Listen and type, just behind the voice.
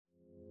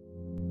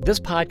This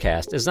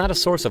podcast is not a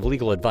source of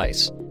legal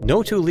advice.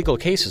 No two legal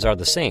cases are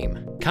the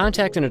same.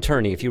 Contact an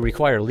attorney if you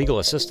require legal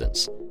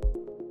assistance.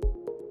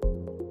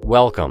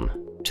 Welcome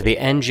to the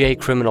NJ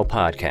Criminal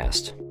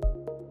Podcast.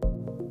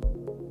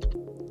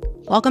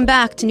 Welcome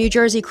back to New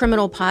Jersey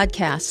Criminal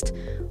Podcast.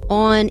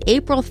 On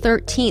April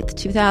 13th,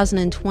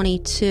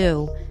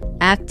 2022,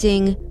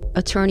 Acting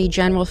Attorney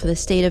General for the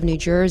state of New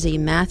Jersey,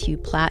 Matthew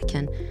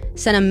Platkin,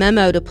 sent a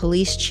memo to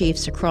police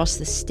chiefs across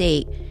the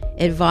state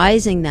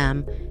advising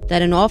them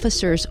that an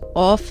officer's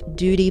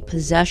off-duty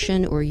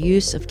possession or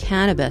use of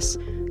cannabis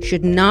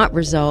should not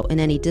result in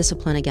any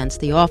discipline against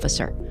the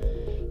officer.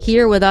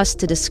 Here with us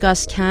to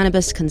discuss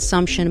cannabis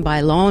consumption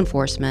by law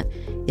enforcement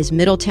is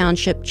Middle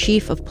Township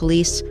Chief of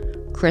Police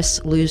Chris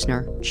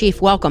Lusner.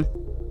 Chief, welcome.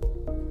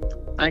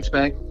 Thanks,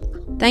 Meg.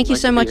 Thank you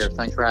so much.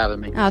 Thanks for having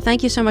me.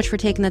 Thank you so much for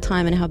taking the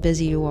time and how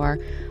busy you are.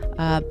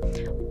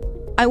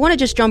 I want to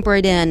just jump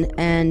right in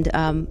and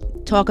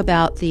talk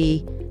about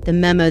the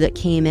memo that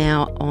came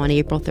out on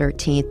April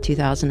 13th,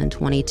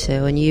 2022.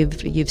 And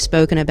you've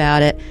spoken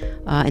about it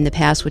in the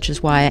past, which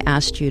is why I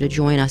asked you to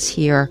join us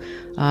here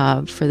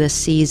for this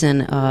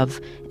season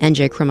of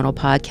NJ Criminal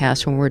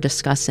Podcast when we're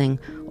discussing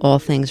all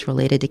things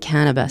related to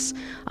cannabis.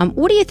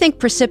 What do you think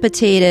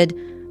precipitated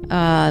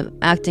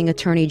Acting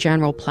Attorney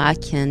General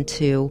Platkin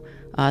to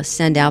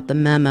send out the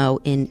memo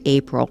in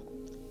April?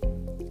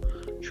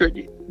 Sure.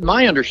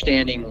 My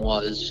understanding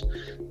was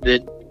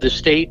that the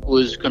state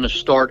was going to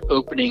start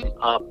opening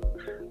up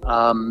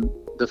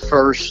the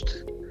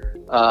first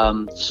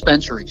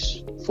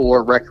dispensaries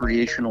for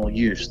recreational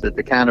use, that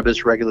the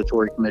Cannabis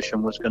Regulatory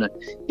Commission was going to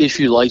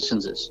issue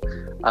licenses,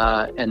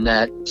 and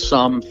that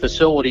some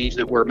facilities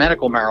that were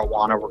medical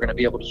marijuana were going to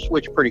be able to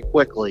switch pretty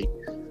quickly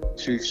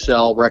to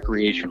sell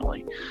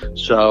recreationally.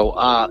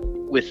 So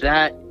with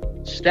that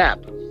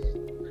step,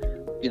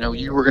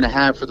 you were going to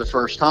have for the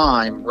first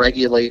time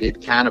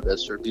regulated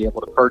cannabis, or be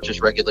able to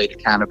purchase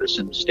regulated cannabis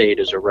in the state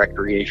as a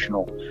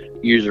recreational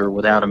user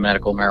without a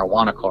medical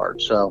marijuana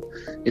card. So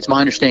it's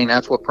my understanding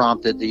that's what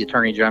prompted the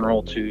Attorney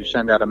General to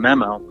send out a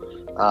memo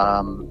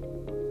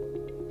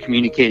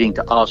communicating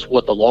to us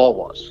what the law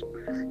was,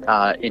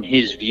 in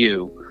his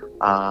view,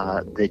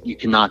 that you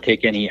cannot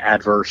take any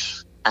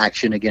adverse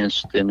action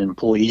against an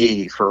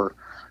employee for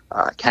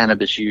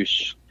cannabis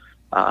use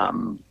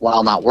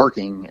while not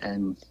working.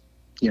 And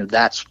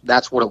that's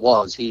what it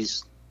was.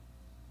 He's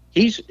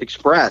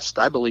expressed,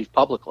 I believe,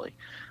 publicly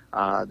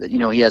that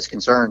he has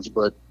concerns,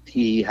 but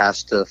he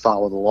has to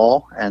follow the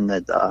law, and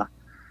that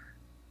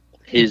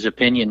his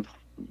opinion,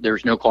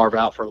 there's no carve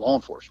out for law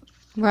enforcement.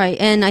 Right,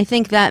 and I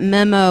think that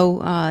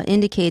memo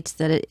indicates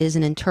that it is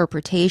an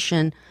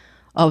interpretation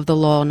of the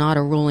law, not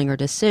a ruling or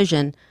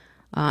decision,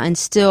 and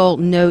still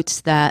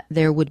notes that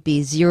there would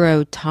be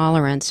zero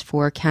tolerance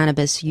for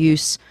cannabis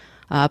use,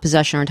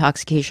 possession or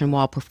intoxication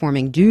while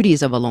performing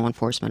duties of a law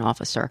enforcement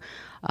officer.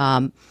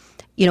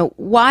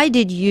 Why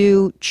did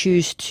you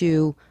choose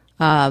to,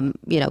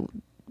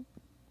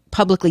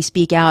 publicly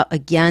speak out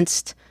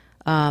against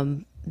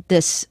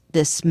this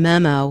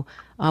memo?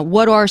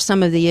 What are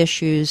some of the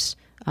issues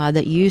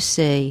that you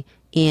see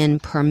in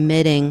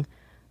permitting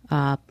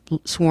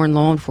sworn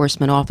law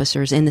enforcement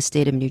officers in the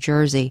state of New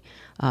Jersey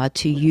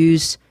to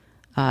use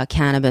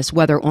cannabis,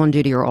 whether on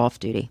duty or off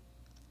duty?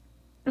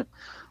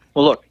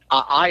 Well, look,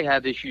 I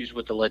have issues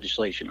with the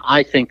legislation.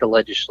 I think the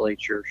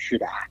legislature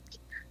should act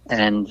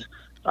and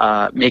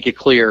make it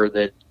clear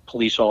that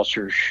police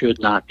officers should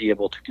not be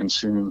able to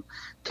consume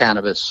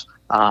cannabis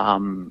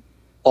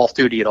off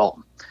duty at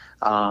all.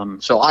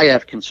 So I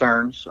have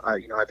concerns.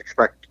 I've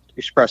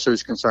expressed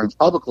those concerns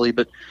publicly,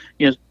 but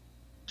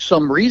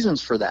some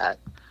reasons for that.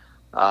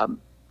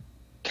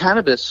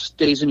 Cannabis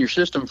stays in your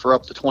system for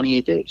up to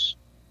 28 days,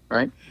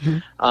 right?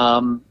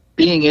 Mm-hmm.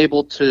 Being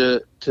able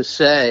to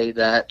say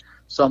that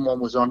someone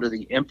was under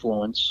the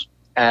influence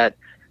at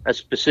a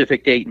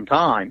specific date and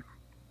time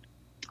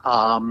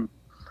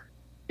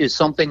is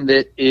something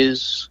that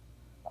is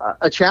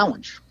a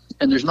challenge.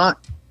 And there's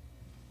not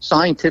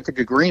scientific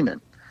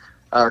agreement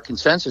or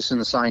consensus in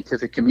the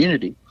scientific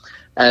community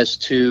as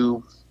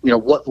to,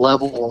 what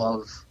level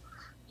of,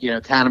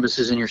 cannabis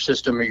is in your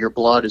system or your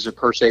blood is a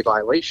per se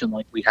violation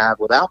like we have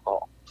with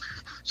alcohol.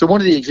 So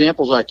one of the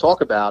examples I talk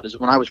about is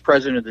when I was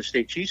president of the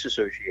State Chiefs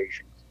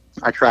Association,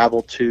 I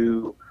traveled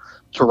to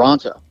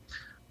Toronto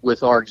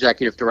with our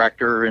executive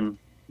director, and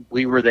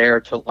we were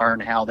there to learn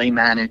how they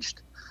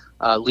managed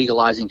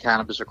legalizing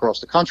cannabis across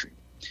the country.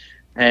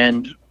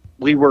 And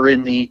we were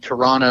in the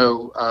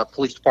Toronto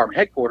Police Department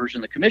headquarters,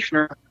 and the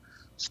commissioner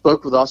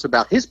spoke with us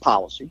about his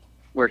policy,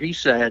 where he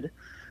said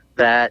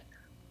that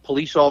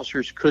police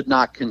officers could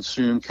not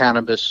consume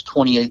cannabis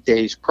 28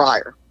 days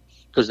prior,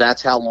 because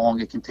that's how long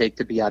it can take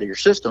to be out of your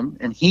system.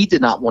 And he did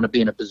not want to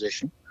be in a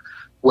position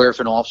where if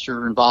an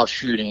officer involved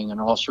shooting, an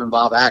officer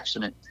involved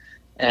accident,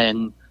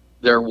 and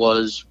there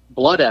was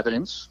blood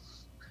evidence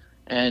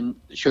and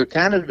showed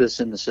cannabis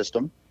in the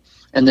system,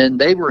 and then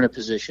they were in a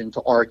position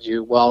to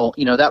argue, well,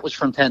 that was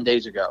from 10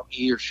 days ago.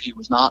 He or she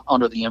was not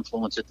under the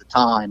influence at the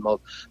time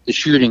of the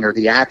shooting or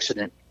the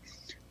accident.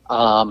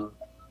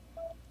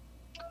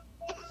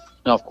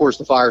 Now, of course,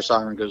 the fire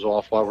siren goes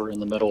off while we're in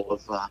the middle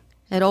of.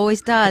 It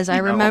always does. I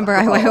remember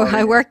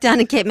I worked down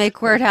at Cape May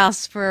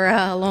Courthouse for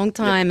a long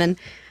time, and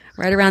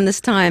right around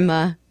this time,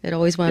 it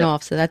always went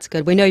off. So that's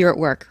good. We know you're at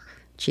work,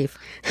 Chief.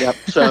 Yep.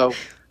 So,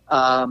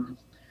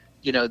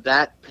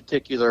 that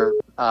particular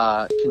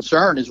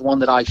concern is one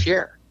that I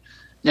share.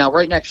 Now,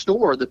 right next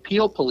door, the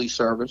Peel Police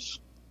Service,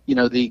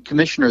 the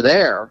commissioner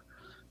there,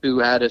 who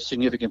had a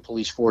significant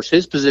police force,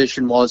 his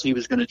position was he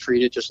was going to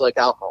treat it just like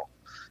alcohol,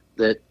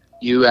 that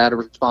you had a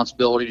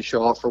responsibility to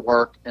show up for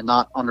work and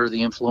not under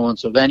the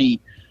influence of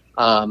any,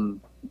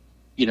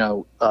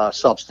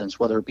 substance,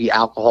 whether it be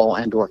alcohol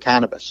and or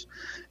cannabis.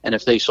 And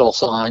if they saw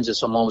signs that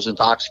someone was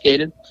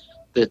intoxicated,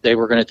 that they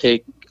were going to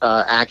take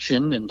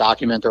action and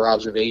document their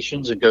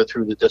observations and go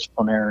through the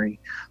disciplinary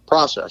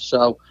process.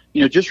 So,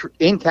 just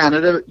in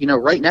Canada,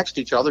 right next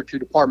to each other, two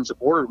departments that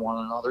border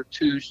one another,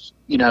 two,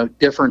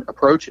 different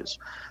approaches.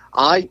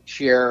 I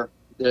share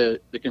the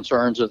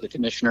concerns of the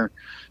commissioner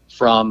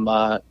from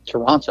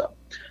Toronto.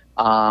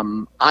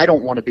 I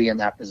don't want to be in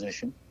that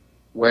position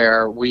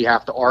where we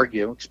have to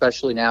argue,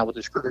 especially now with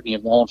the scrutiny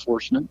of law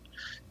enforcement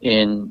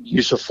in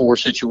use of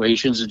force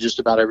situations and just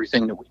about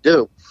everything that we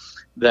do,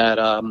 that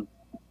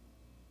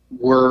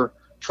we're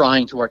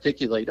trying to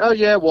articulate,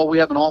 we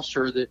have an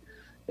officer that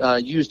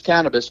used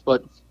cannabis,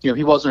 but he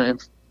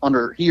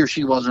or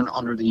she wasn't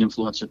under the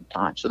influence at the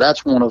time. So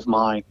that's one of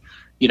my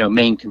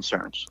main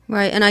concerns.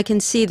 Right, and I can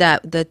see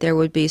that there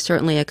would be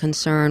certainly a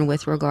concern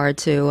with regard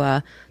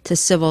to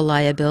civil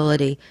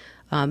liability,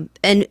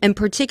 and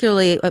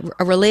particularly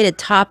a related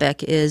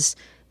topic is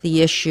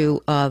the issue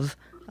of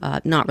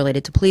not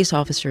related to police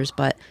officers,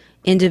 but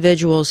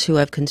individuals who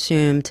have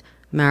consumed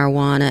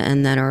marijuana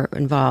and then are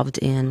involved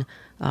in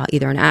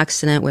either an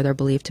accident where they're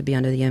believed to be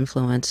under the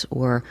influence,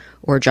 or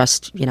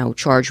just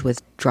charged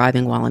with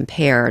driving while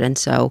impaired. And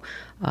so,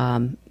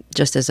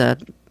 just as a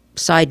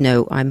side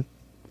note, I'm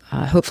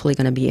hopefully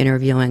going to be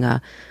interviewing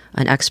an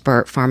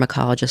expert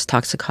pharmacologist,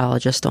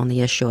 toxicologist on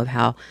the issue of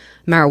how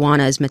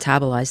marijuana is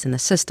metabolized in the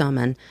system.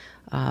 And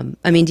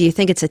do you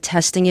think it's a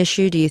testing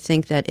issue? Do you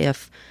think that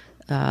if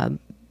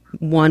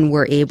one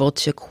were able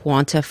to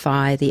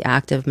quantify the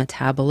active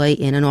metabolite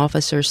in an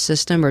officer's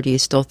system, or do you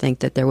still think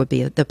that there would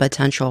be the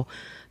potential,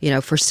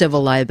 for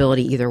civil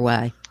liability either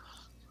way?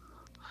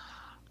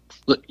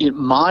 Look,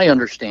 my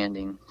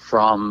understanding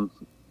from,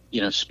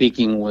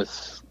 speaking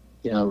with,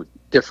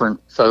 different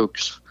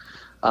folks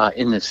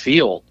in this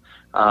field,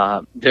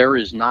 there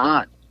is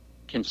not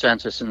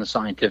consensus in the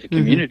scientific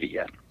community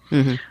yet.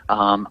 Mm-hmm.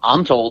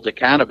 I'm told that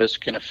cannabis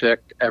can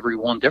affect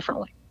everyone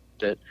differently.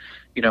 That,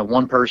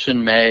 one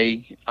person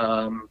may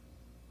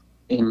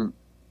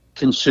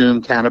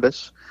consume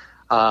cannabis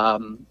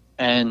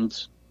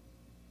and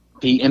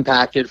be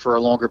impacted for a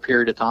longer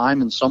period of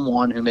time, and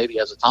someone who maybe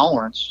has a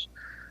tolerance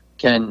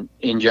can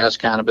ingest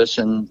cannabis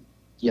and,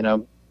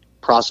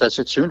 process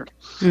it sooner.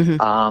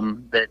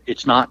 Mm-hmm. That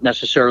it's not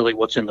necessarily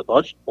what's in the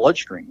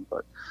bloodstream,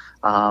 but,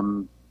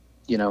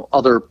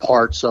 other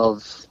parts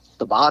of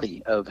the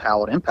body of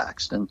how it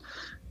impacts. And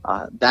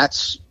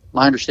that's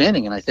my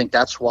understanding, and I think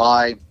that's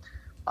why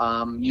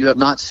you have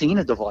not seen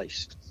a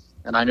device.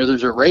 And I know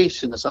there's a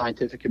race in the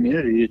scientific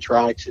community to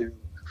try to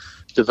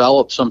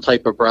develop some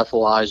type of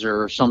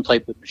breathalyzer or some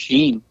type of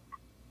machine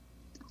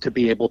to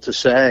be able to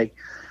say,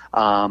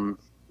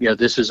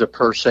 this is a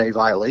per se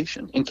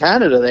violation. In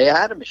Canada, they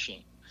had a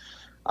machine,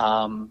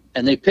 and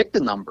they picked a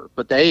number,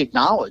 but they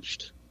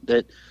acknowledged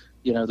that,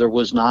 there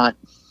was not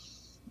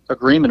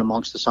agreement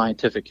amongst the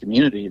scientific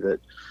community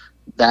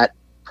that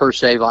per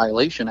se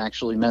violation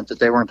actually meant that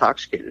they were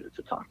intoxicated at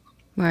the time.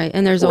 Right,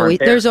 and there's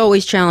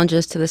always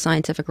challenges to the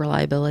scientific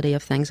reliability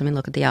of things.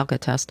 Look at the ALCA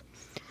test.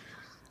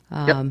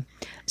 Yep.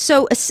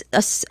 So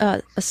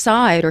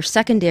aside or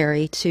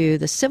secondary to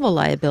the civil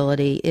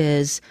liability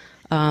is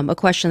a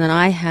question that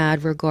I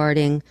had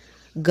regarding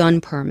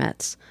gun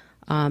permits.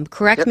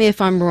 Correct me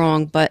if I'm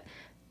wrong, but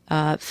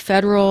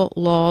federal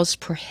laws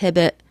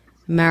prohibit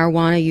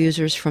marijuana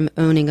users from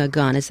owning a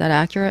gun. Is that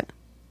accurate?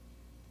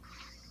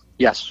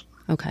 Yes.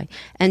 Okay.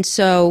 And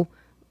so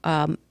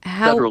how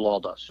federal law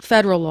does.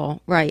 Federal law,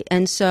 right.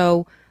 And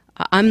so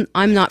I'm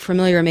not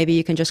familiar, maybe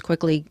you can just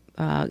quickly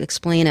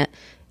explain it,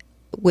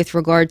 with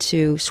regard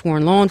to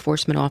sworn law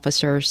enforcement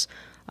officers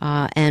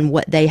and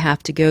what they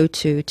have to go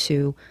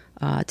to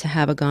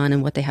have a gun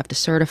and what they have to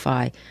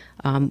certify.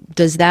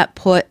 Does that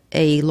put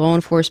a law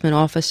enforcement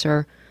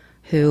officer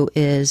who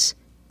is,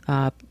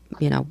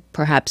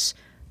 perhaps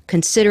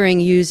considering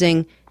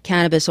using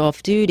cannabis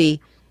off duty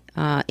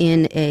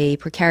in a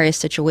precarious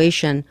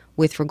situation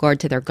with regard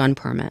to their gun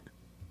permit?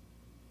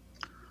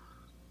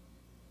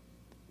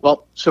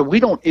 Well, so we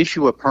don't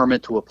issue a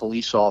permit to a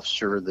police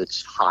officer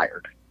that's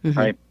hired, mm-hmm.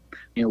 right?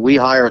 We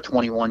hire a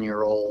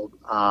 21-year-old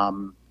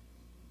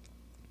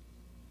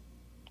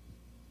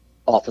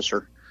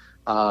officer.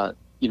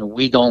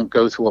 We don't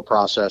go through a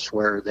process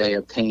where they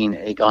obtain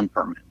a gun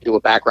permit, do a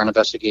background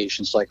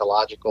investigation,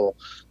 psychological,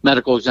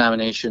 medical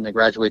examination, they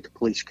graduate the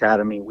police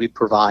academy, we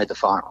provide the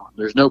firearm.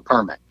 There's no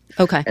permit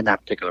in that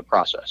particular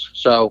process.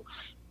 So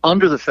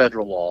under the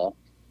federal law,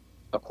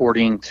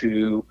 according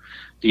to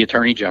the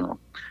Attorney General,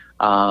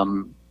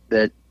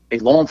 that a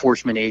law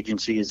enforcement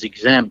agency is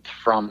exempt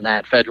from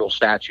that federal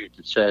statute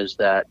that says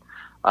that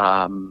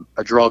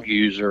a drug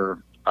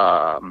user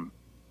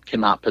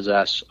cannot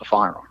possess a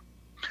firearm.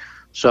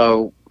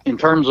 So in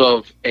terms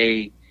of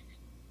a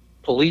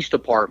police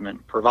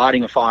department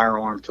providing a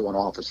firearm to an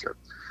officer,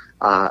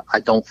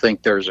 I don't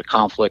think there's a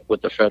conflict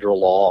with the federal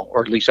law,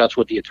 or at least that's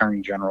what the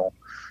Attorney General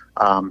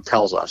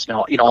tells us.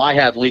 Now, I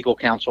have legal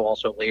counsel,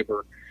 also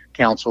labor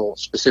counsel,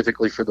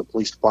 specifically for the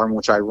police department,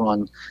 which I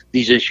run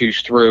these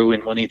issues through.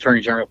 And when the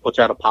Attorney General puts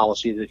out a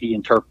policy that he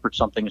interprets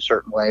something a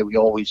certain way, we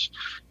always,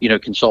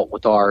 consult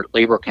with our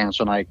labor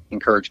counsel, and I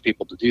encourage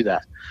people to do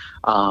that.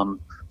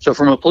 So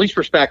from a police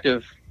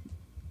perspective,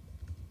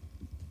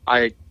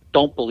 I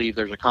don't believe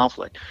there's a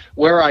conflict.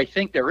 Where I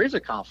think there is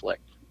a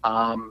conflict,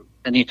 and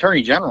the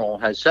Attorney General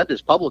has said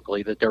this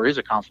publicly, that there is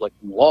a conflict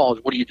in the law,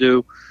 is what do you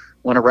do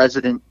when a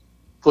resident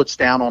puts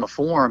down on a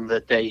form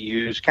that they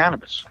use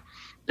cannabis?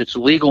 It's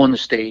legal in the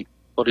state,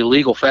 but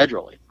illegal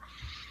federally.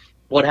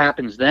 What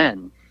happens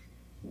then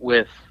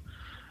with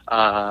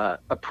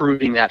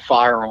approving that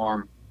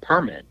firearm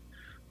permit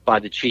by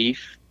the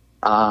chief?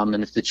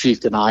 And if the chief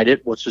denied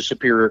it, what's the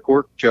Superior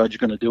Court judge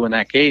going to do in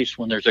that case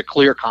when there's a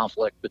clear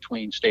conflict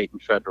between state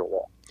and federal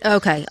law?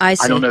 Okay, I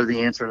see. I don't know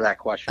the answer to that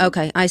question.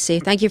 Okay, I see.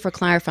 Thank you for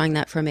clarifying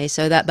that for me.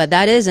 But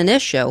that is an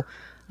issue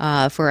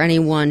for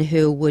anyone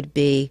who would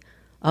be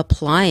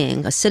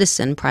applying, a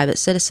citizen, private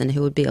citizen,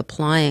 who would be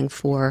applying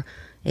for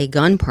a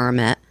gun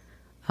permit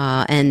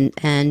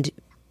and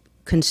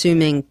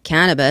consuming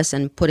cannabis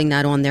and putting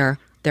that on their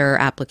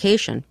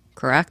application,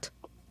 correct?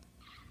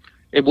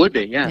 It would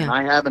be, yeah. And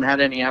I haven't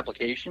had any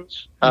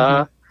applications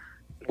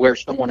where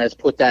someone has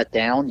put that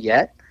down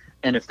yet.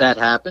 And if that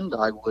happened,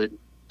 I would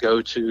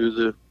go to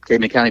the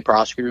Cayman County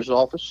Prosecutor's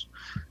Office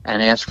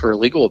and ask for a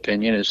legal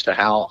opinion as to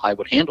how I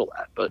would handle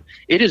that. But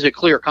it is a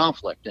clear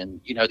conflict. And,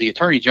 the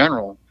Attorney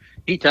General,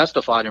 he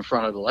testified in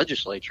front of the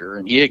legislature,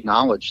 and he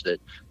acknowledged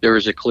that there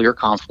is a clear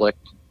conflict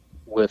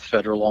with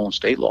federal law and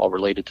state law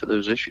related to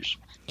those issues.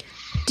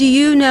 Do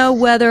you know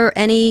whether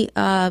any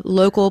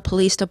local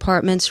police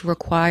departments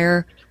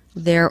require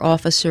their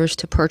officers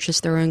to purchase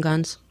their own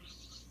guns?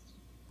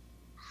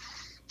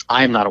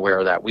 I am not aware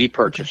of that. We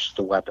purchase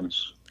the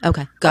weapons.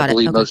 Okay, got it. I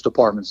believe okay. most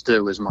departments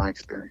do, is my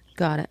experience.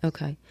 Got it,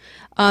 okay.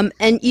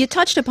 And you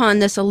touched upon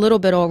this a little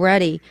bit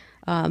already.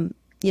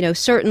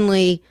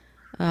 Certainly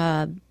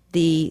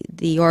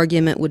the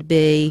argument would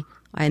be,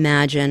 I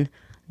imagine,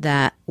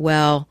 that,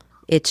 well,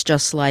 it's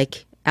just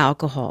like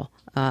alcohol.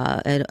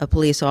 A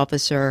police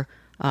officer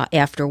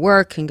after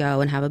work can go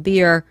and have a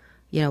beer.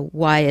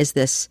 Why is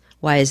this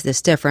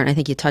different? I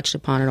think you touched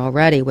upon it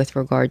already with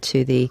regard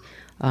to the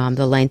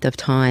length of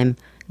time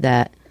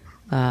that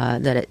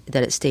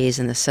it stays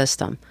in the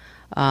system.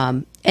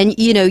 And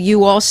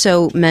you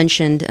also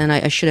mentioned, and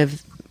I should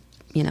have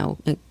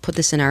put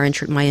this in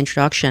my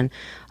introduction.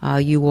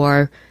 You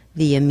are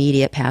the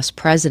immediate past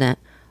president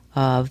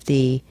of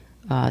the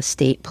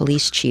State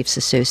Police Chiefs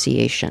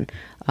Association.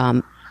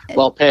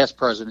 Well, past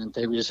president.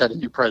 They just had a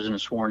new president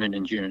sworn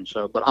in June.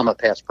 But I'm a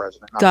past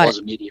president. I was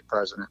immediate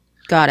president.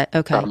 Got it.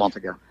 Okay. About a month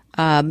ago.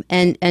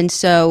 And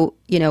so,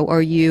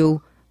 are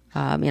you,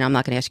 I'm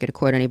not going to ask you to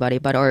quote anybody,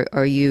 but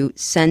are you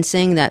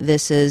sensing that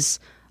this is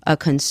a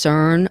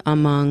concern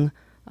among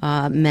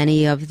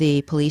many of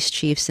the police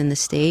chiefs in the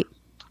state?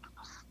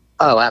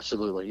 Oh,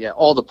 absolutely. Yeah.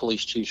 All the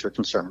police chiefs are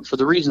concerned. For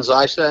the reasons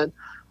I said,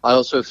 I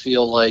also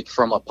feel like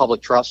from a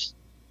public trust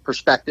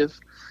perspective,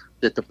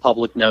 that the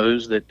public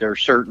knows that there are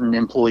certain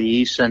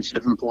employees,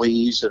 sensitive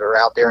employees that are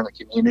out there in the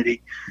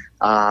community,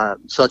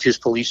 such as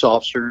police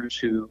officers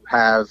who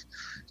have,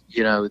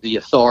 the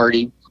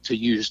authority to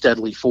use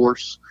deadly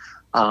force,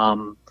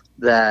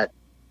 this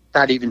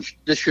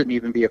shouldn't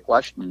even be a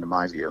question in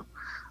my view.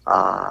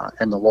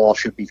 And the law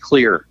should be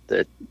clear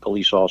that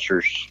police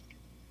officers,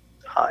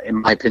 in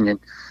my opinion,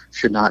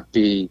 should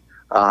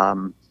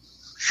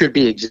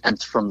be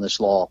exempt from this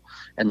law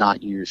and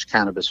not use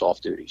cannabis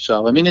off duty.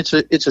 So,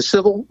 it's a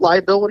civil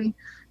liability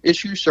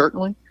issue,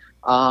 certainly.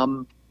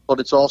 But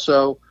it's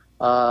also,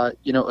 a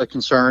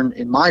concern,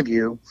 in my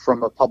view,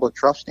 from a public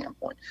trust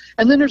standpoint.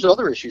 And then there's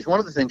other issues. One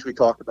of the things we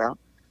talked about,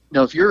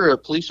 if you're a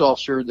police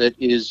officer that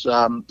is,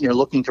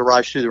 looking to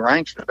rise through the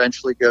ranks and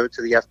eventually go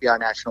to the FBI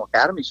National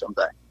Academy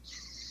someday,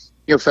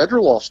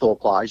 federal law still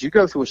applies. You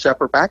go through a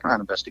separate background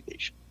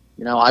investigation.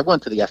 I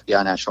went to the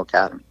FBI National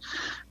Academy.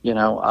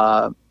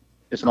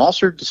 If an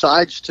officer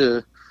decides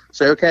to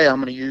say, okay, I'm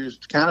going to use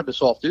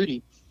cannabis off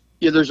duty,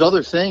 there's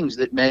other things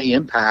that may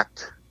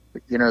impact,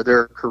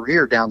 their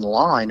career down the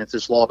line if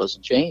this law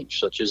doesn't change,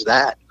 such as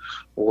that,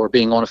 or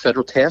being on a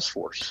federal task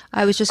force.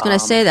 I was just going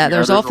to say that.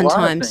 There's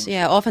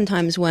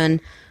oftentimes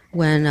when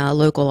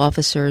local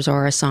officers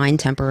are assigned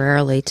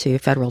temporarily to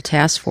federal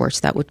task force,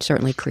 that would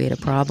certainly create a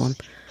problem.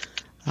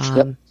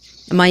 Yep.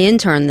 My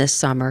intern this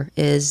summer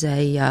is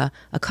a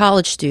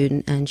college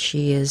student, and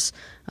she is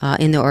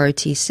in the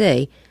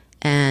ROTC,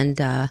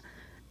 and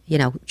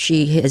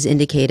she has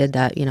indicated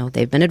that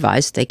they've been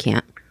advised they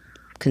can't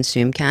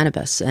consume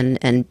cannabis,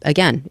 and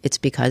again, it's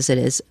because it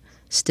is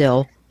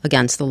still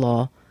against the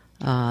law,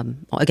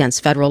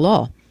 against federal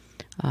law.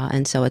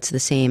 And so it's the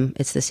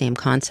same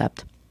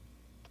concept.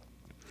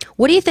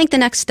 What do you think the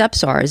next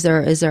steps are? Is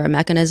there a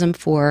mechanism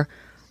for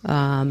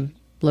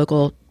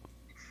local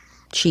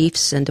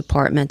chiefs and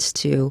departments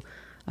to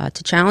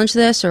challenge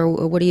this, or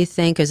what do you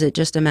think? Is it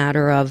just a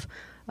matter of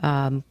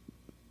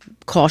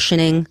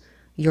cautioning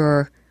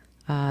your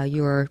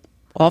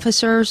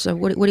officers? Or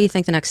what do you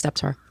think the next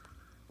steps are?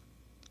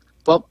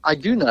 Well, I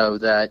do know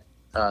that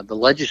the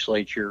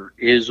legislature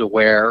is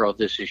aware of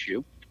this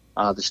issue.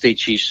 The State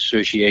Chiefs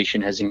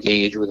Association has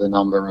engaged with a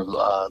number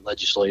of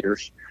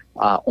legislators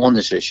on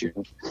this issue.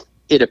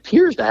 It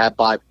appears to have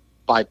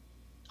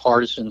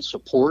bipartisan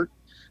support.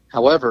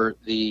 However,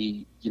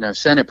 the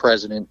Senate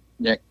President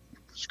Nick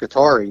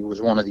Scutari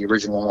was one of the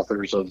original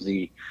authors of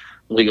the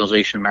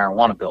legalization of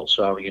marijuana bill.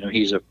 So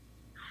he's an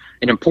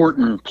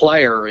important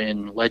player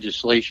in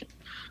legislation,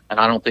 and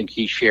I don't think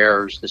he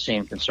shares the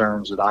same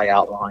concerns that I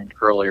outlined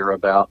earlier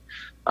about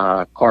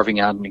carving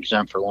out an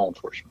exempt for law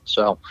enforcement.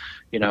 So,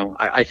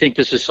 I think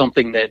this is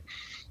something that,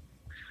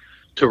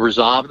 to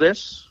resolve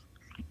this,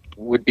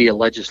 would be a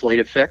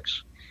legislative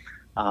fix.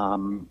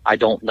 I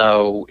don't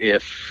know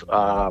if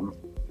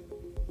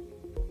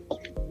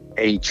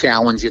a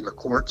challenge in the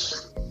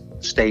courts,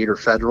 state or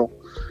federal,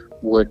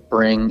 would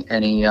bring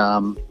any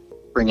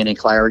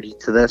clarity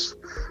to this.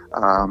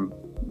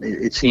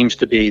 It seems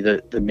to be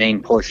the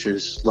main push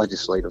is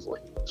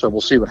legislatively. So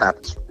we'll see what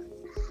happens.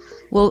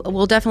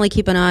 We'll definitely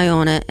keep an eye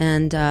on it,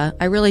 and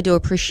I really do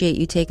appreciate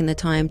you taking the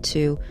time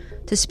to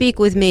speak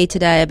with me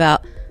today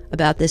about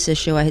this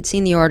issue. I had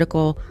seen the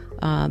article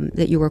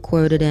that you were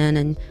quoted in,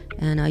 and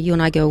you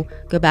and I go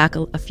back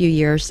a few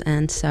years,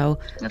 and so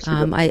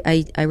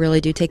I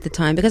really do take the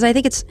time, because I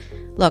think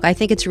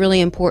it's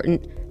really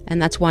important,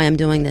 and that's why I'm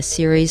doing this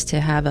series,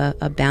 to have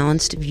a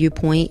balanced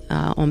viewpoint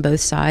on both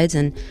sides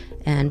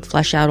and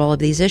flesh out all of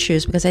these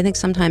issues, because I think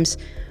sometimes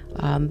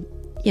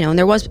and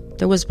there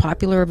was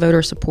popular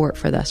voter support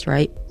for this,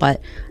 right?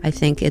 But I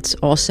think it's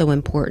also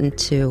important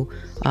to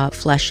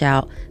flesh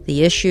out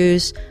the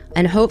issues,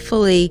 and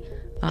hopefully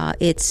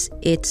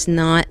it's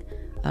not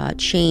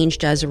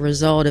changed as a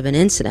result of an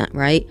incident,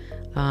 right?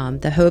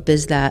 The hope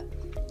is that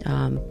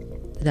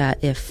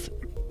if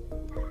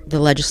the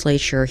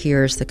legislature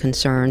hears the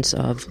concerns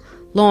of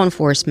law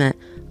enforcement,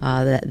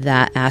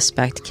 that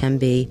aspect can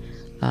be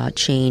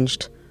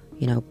changed,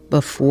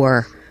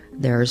 before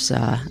there's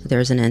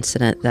an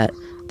incident that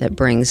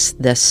brings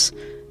this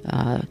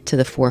to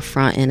the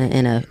forefront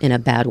in a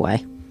bad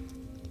way.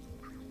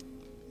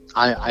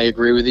 I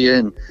agree with you,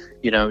 and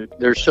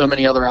there's so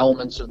many other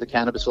elements of the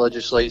cannabis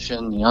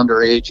legislation, the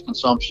underage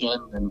consumption,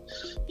 and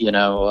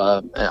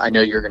I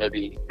know you're going to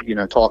be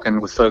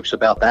talking with folks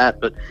about that.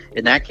 But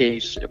in that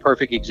case, a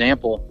perfect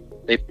example,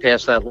 they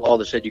passed that law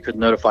that said you could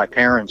notify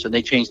parents, and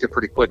they changed it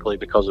pretty quickly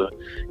because of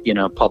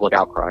public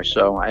outcry.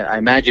 So I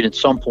imagine at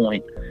some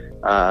point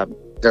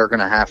they're going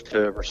to have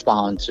to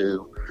respond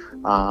to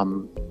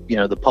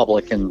the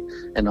public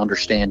and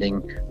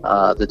understanding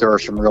that there are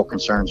some real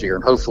concerns here,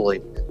 and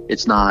hopefully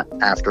it's not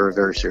after a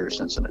very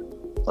serious incident.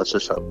 Let's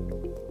just hope.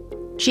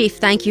 Chief,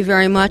 thank you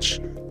very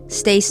much.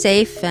 Stay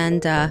safe,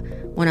 and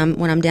when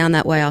I'm down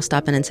that way, I'll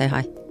stop in and say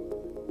hi.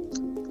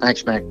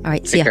 Thanks, Meg. All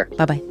right, see ya.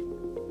 Bye-bye.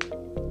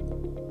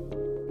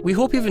 We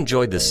hope you've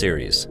enjoyed this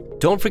series.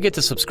 Don't forget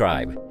to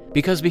subscribe,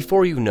 because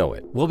before you know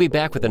it, we'll be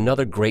back with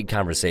another great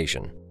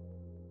conversation.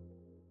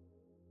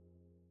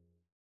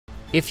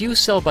 If you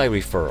sell by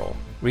referral,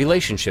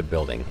 relationship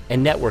building,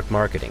 and network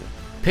marketing,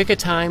 pick a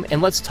time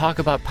and let's talk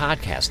about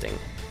podcasting.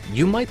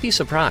 You might be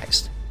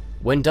surprised.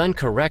 When done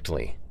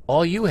correctly,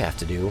 all you have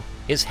to do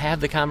is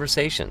have the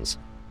conversations.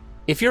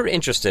 If you're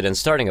interested in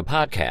starting a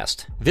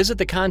podcast, visit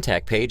the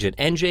contact page at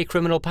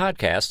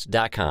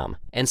njcriminalpodcast.com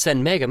and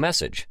send Meg a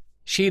message.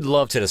 She'd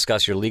love to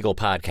discuss your legal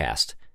podcast.